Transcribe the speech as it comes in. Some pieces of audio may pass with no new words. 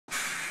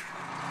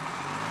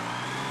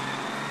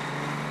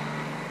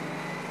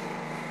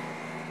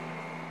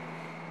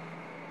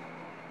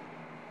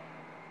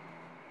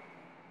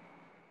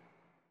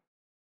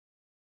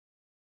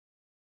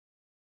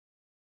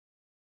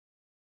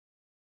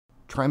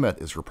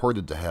TriMet is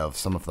reported to have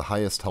some of the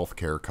highest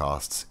healthcare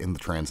costs in the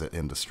transit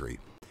industry.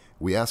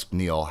 We asked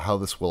Neil how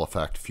this will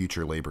affect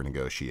future labor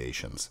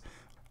negotiations.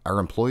 Are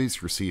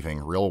employees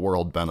receiving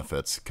real-world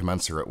benefits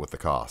commensurate with the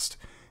cost?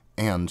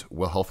 And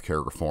will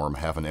healthcare reform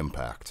have an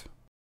impact?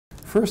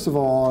 First of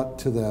all,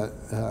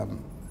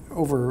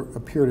 over a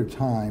period of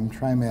time,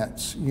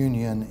 TriMet's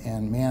union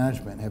and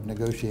management have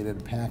negotiated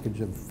a package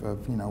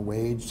of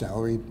wage,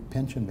 salary,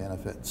 pension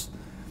benefits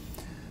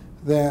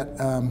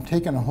that,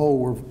 taken a whole,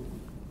 were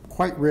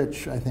quite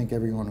rich, I think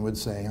everyone would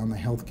say, on the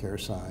healthcare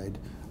side,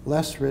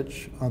 less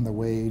rich on the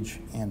wage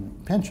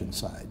and pension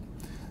side.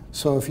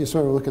 So if you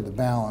sort of look at the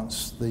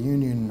balance, the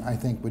union, I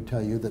think, would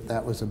tell you that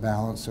that was a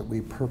balance that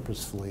we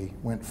purposefully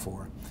went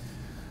for.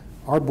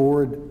 Our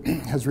board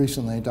has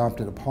recently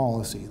adopted a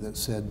policy that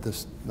said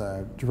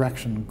the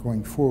direction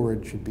going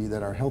forward should be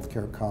that our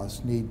healthcare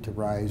costs need to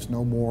rise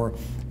no more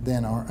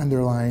than our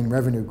underlying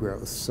revenue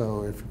growth.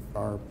 So if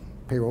our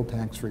payroll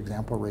tax, for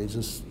example,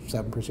 raises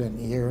 7%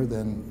 a year,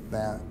 then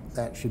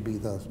that should be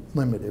the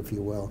limit, if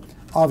you will.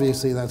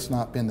 Obviously, that's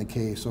not been the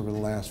case over the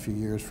last few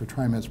years for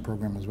TriMet's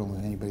program as well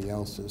as anybody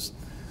else's.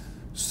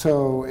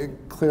 So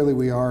clearly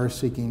we are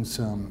seeking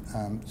some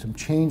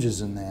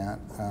changes in that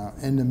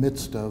in the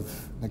midst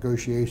of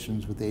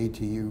negotiations with the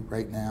ATU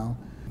right now.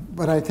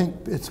 But I think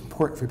it's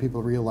important for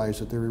people to realize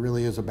that there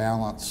really is a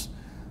balance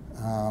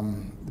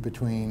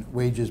between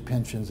wages,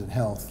 pensions, and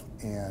health,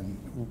 and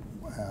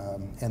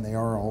they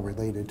are all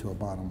related to a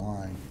bottom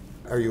line.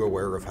 Are you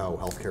aware of how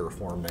healthcare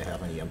reform may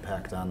have any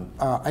impact on?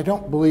 I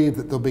don't believe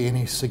that there'll be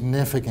any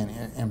significant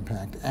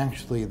impact.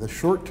 Actually, the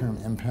short-term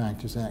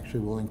impact is actually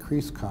will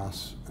increase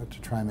costs to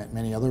TriMet and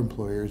many other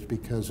employers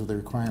because of the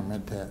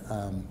requirement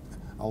to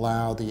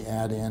allow the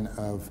add-in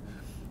of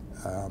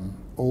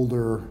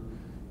older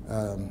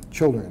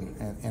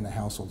children in a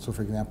household. So,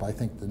 for example, I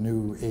think the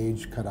new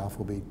age cutoff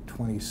will be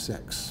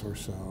 26 or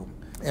so.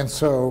 And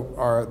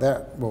so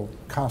that will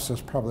cost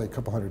us probably a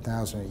couple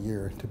 $100,000 a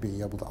year to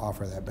be able to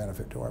offer that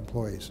benefit to our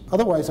employees.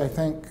 Otherwise, I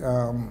think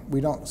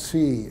we don't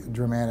see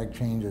dramatic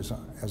changes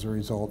as a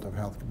result of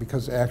health,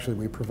 because actually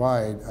we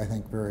provide, I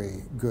think,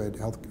 very good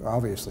health,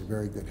 obviously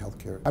very good health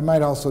care. I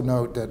might also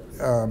note that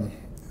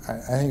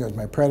I think it was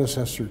my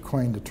predecessor who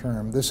coined the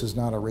term, this is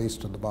not a race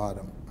to the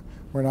bottom.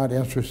 We're not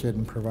interested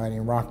in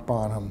providing rock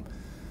bottom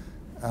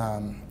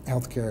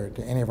health care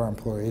to any of our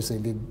employees.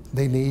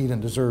 They need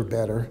and deserve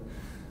better.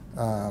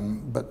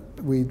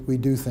 But we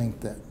do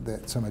think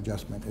that some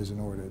adjustment is in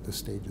order at this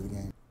stage of the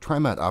game.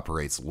 TriMet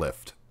operates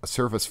Lyft, a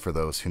service for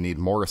those who need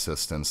more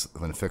assistance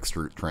than fixed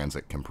route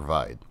transit can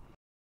provide.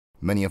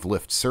 Many of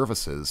Lyft's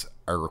services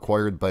are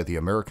required by the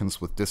Americans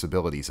with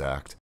Disabilities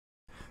Act,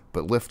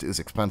 but Lyft is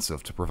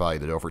expensive to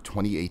provide at over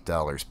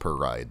 $28 per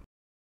ride.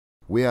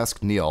 We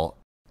asked Neil,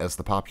 as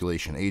the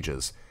population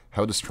ages,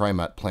 how does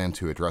TriMet plan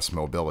to address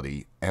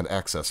mobility and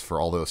access for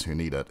all those who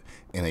need it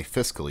in a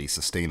fiscally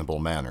sustainable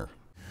manner?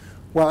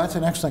 Well, that's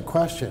an excellent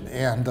question,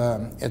 and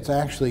it's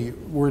actually,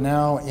 we're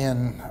now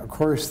in, of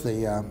course,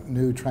 the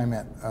new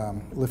TriMet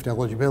Lyft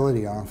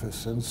eligibility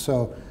office, and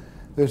so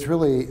there's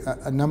really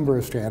a number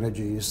of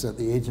strategies that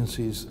the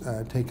agency's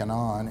taken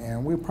on,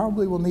 and we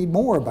probably will need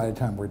more by the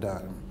time we're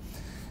done.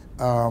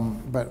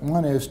 But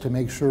one is to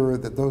make sure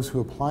that those who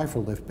apply for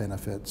Lyft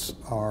benefits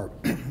are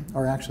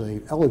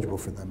actually eligible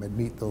for them and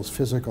meet those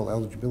physical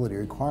eligibility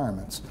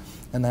requirements,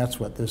 and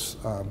that's what this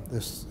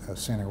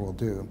center will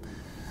do.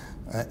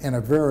 In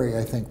a very,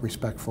 I think,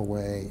 respectful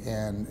way,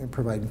 and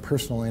providing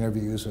personal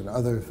interviews and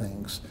other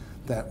things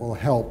that will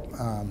help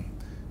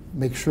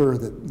make sure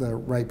that the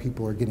right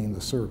people are getting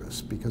the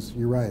service, because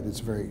you're right, it's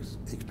a very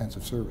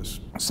expensive service.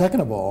 Second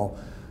of all,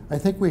 I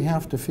think we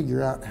have to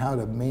figure out how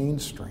to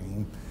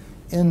mainstream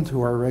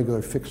into our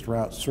regular fixed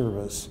route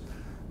service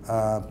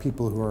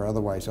people who are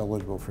otherwise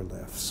eligible for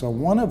Lyft. So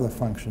one of the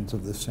functions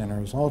of the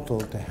center is also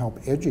to help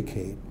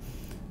educate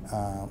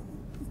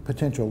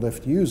potential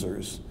Lyft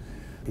users,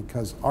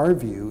 because our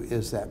view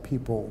is that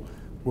people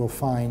will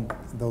find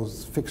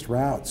those fixed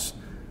routes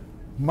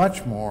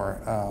much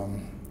more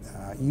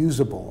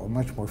usable,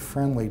 much more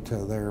friendly to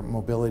their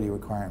mobility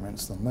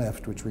requirements than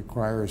Lyft, which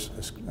requires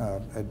a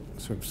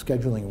sort of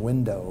scheduling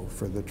window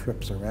for the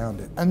trips around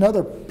it.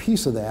 Another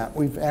piece of that,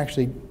 we've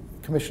actually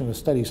commissioned a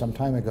study some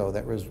time ago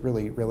that was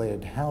really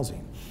related to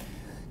housing.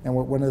 And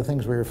one of the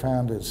things we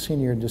found is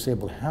senior and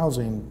disabled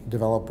housing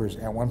developers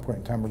at one point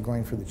in time were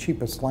going for the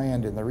cheapest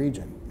land in the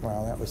region.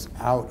 Well, that was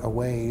out a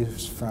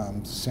ways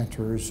from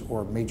centers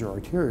or major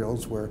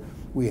arterials where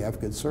we have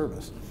good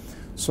service.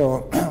 So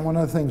one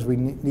of the things we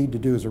need to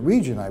do as a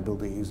region, I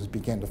believe, is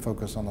begin to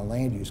focus on the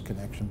land use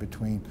connection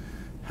between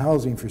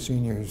housing for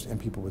seniors and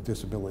people with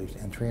disabilities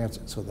and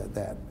transit, so that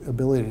that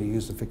ability to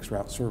use the fixed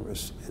route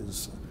service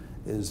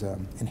is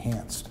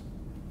enhanced.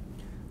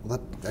 Well,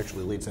 that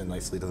actually leads in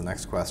nicely to the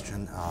next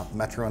question.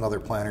 Metro and other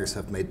planners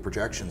have made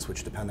projections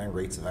which depend on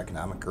rates of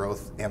economic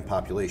growth and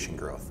population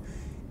growth.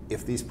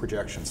 If these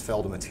projections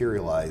fail to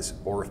materialize,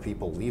 or if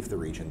people leave the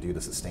region due to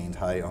sustained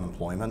high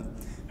unemployment,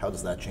 how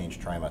does that change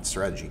TriMet's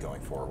strategy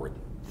going forward?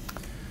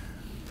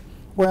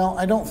 Well,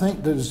 I don't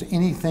think there's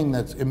anything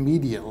that's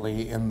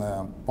immediately in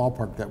the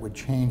ballpark that would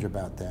change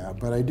about that,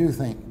 but I do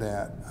think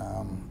that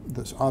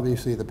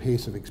obviously the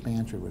pace of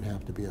expansion would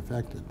have to be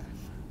affected.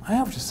 I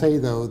have to say,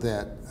 though,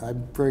 that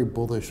I'm very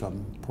bullish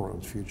on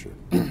Portland's future.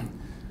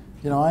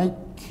 You know, I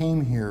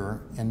came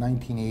here in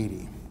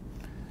 1980,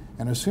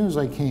 and as soon as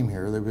I came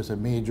here, there was a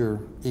major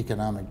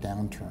economic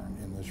downturn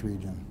in this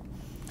region.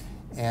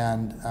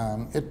 And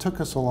it took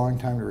us a long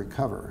time to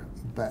recover,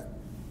 but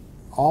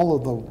all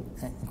of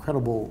the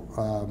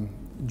incredible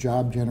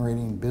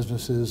job-generating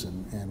businesses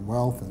and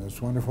wealth and this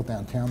wonderful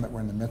downtown that we're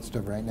in the midst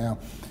of right now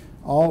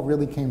all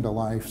really came to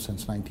life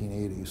since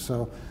 1980.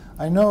 So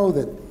I know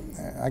that,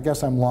 I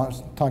guess I'm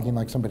talking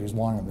like somebody's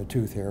long in the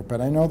tooth here, but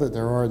I know that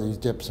there are these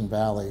dips and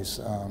valleys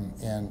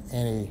in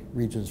any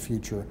region's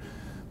future,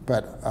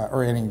 but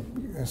or any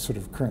sort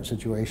of current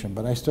situation,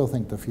 but I still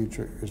think the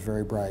future is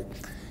very bright.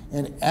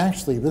 And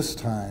actually this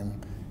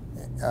time,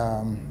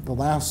 the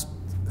last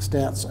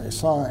stats I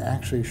saw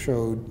actually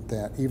showed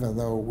that even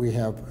though we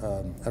have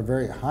a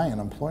very high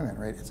unemployment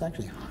rate, it's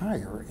actually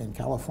higher in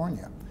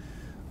California,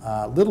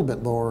 a little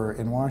bit lower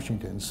in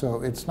Washington.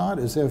 So it's not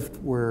as if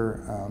we're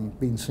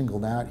being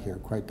singled out here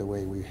quite the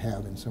way we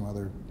have in some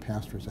other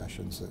past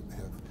recessions that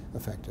have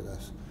affected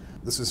us.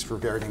 This is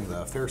regarding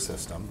the fare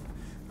system.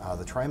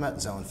 The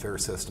TriMet zone fare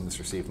system has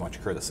received much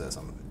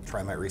criticism.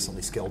 TriMet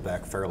recently scaled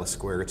back Fareless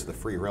Square to the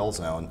free rail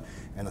zone,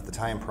 and at the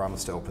time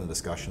promised to open a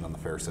discussion on the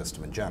fare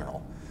system in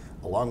general.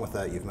 Along with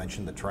that, you've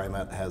mentioned that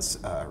TriMet has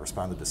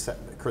responded to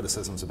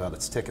criticisms about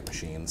its ticket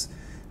machines.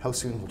 How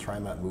soon will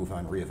TriMet move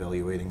on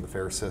reevaluating the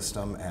fare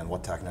system, and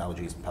what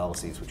technologies and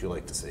policies would you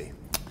like to see?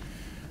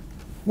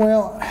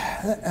 Well,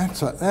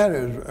 that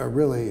is a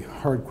really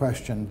hard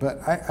question,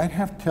 but I'd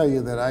have to tell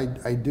you that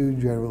I do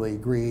generally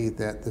agree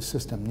that the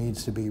system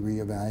needs to be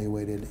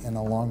reevaluated in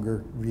a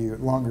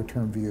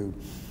longer-term view.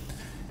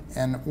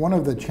 And one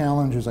of the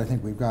challenges I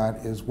think we've got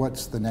is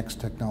what's the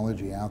next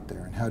technology out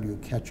there, and how do you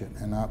catch it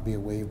and not be a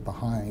wave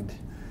behind?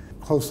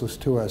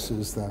 Closest to us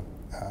is the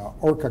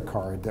Orca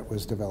card that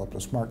was developed,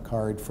 a smart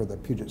card for the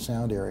Puget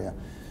Sound area.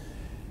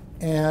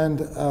 And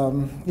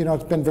you know,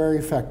 it's been very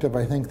effective.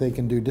 I think they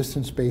can do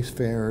distance-based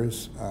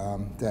fares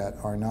that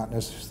are not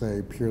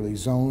necessarily purely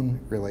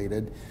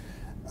zone-related.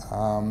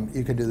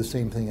 You can do the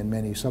same thing in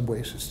many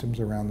subway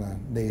systems around the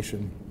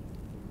nation.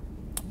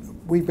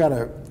 We've got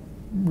a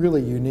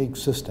really unique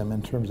system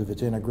in terms of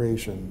its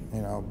integration.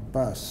 You know,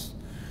 bus,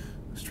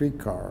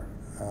 streetcar,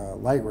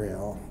 light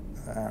rail,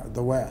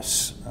 the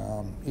WES,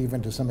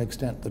 even to some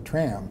extent the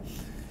tram.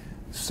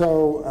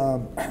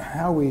 So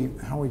how we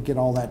get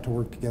all that to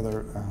work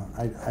together,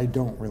 I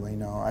don't really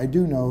know. I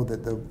do know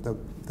that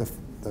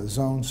the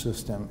zone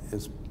system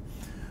is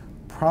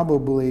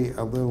probably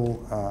a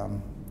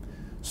little,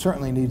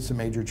 certainly needs some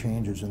major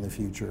changes in the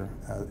future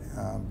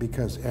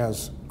because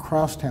as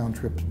crosstown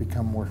trips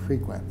become more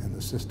frequent in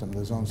the system,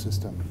 the zone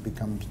system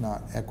becomes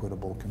not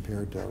equitable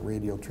compared to a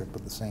radial trip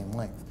of the same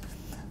length.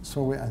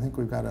 So I think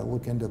we've got to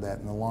look into that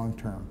in the long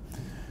term.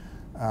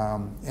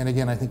 And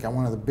again, I think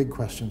one of the big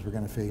questions we're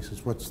going to face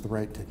is what's the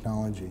right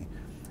technology.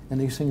 And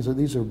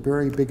these are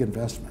very big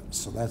investments,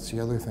 so that's the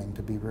other thing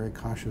to be very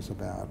cautious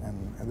about.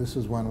 And this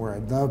is one where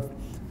I'd love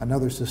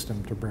another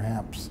system to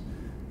perhaps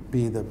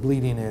be the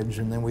bleeding edge,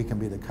 and then we can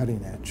be the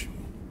cutting edge.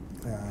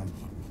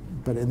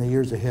 But in the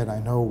years ahead, I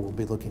know we'll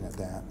be looking at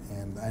that,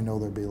 and I know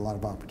there'll be a lot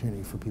of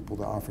opportunity for people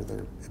to offer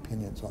their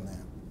opinions on that.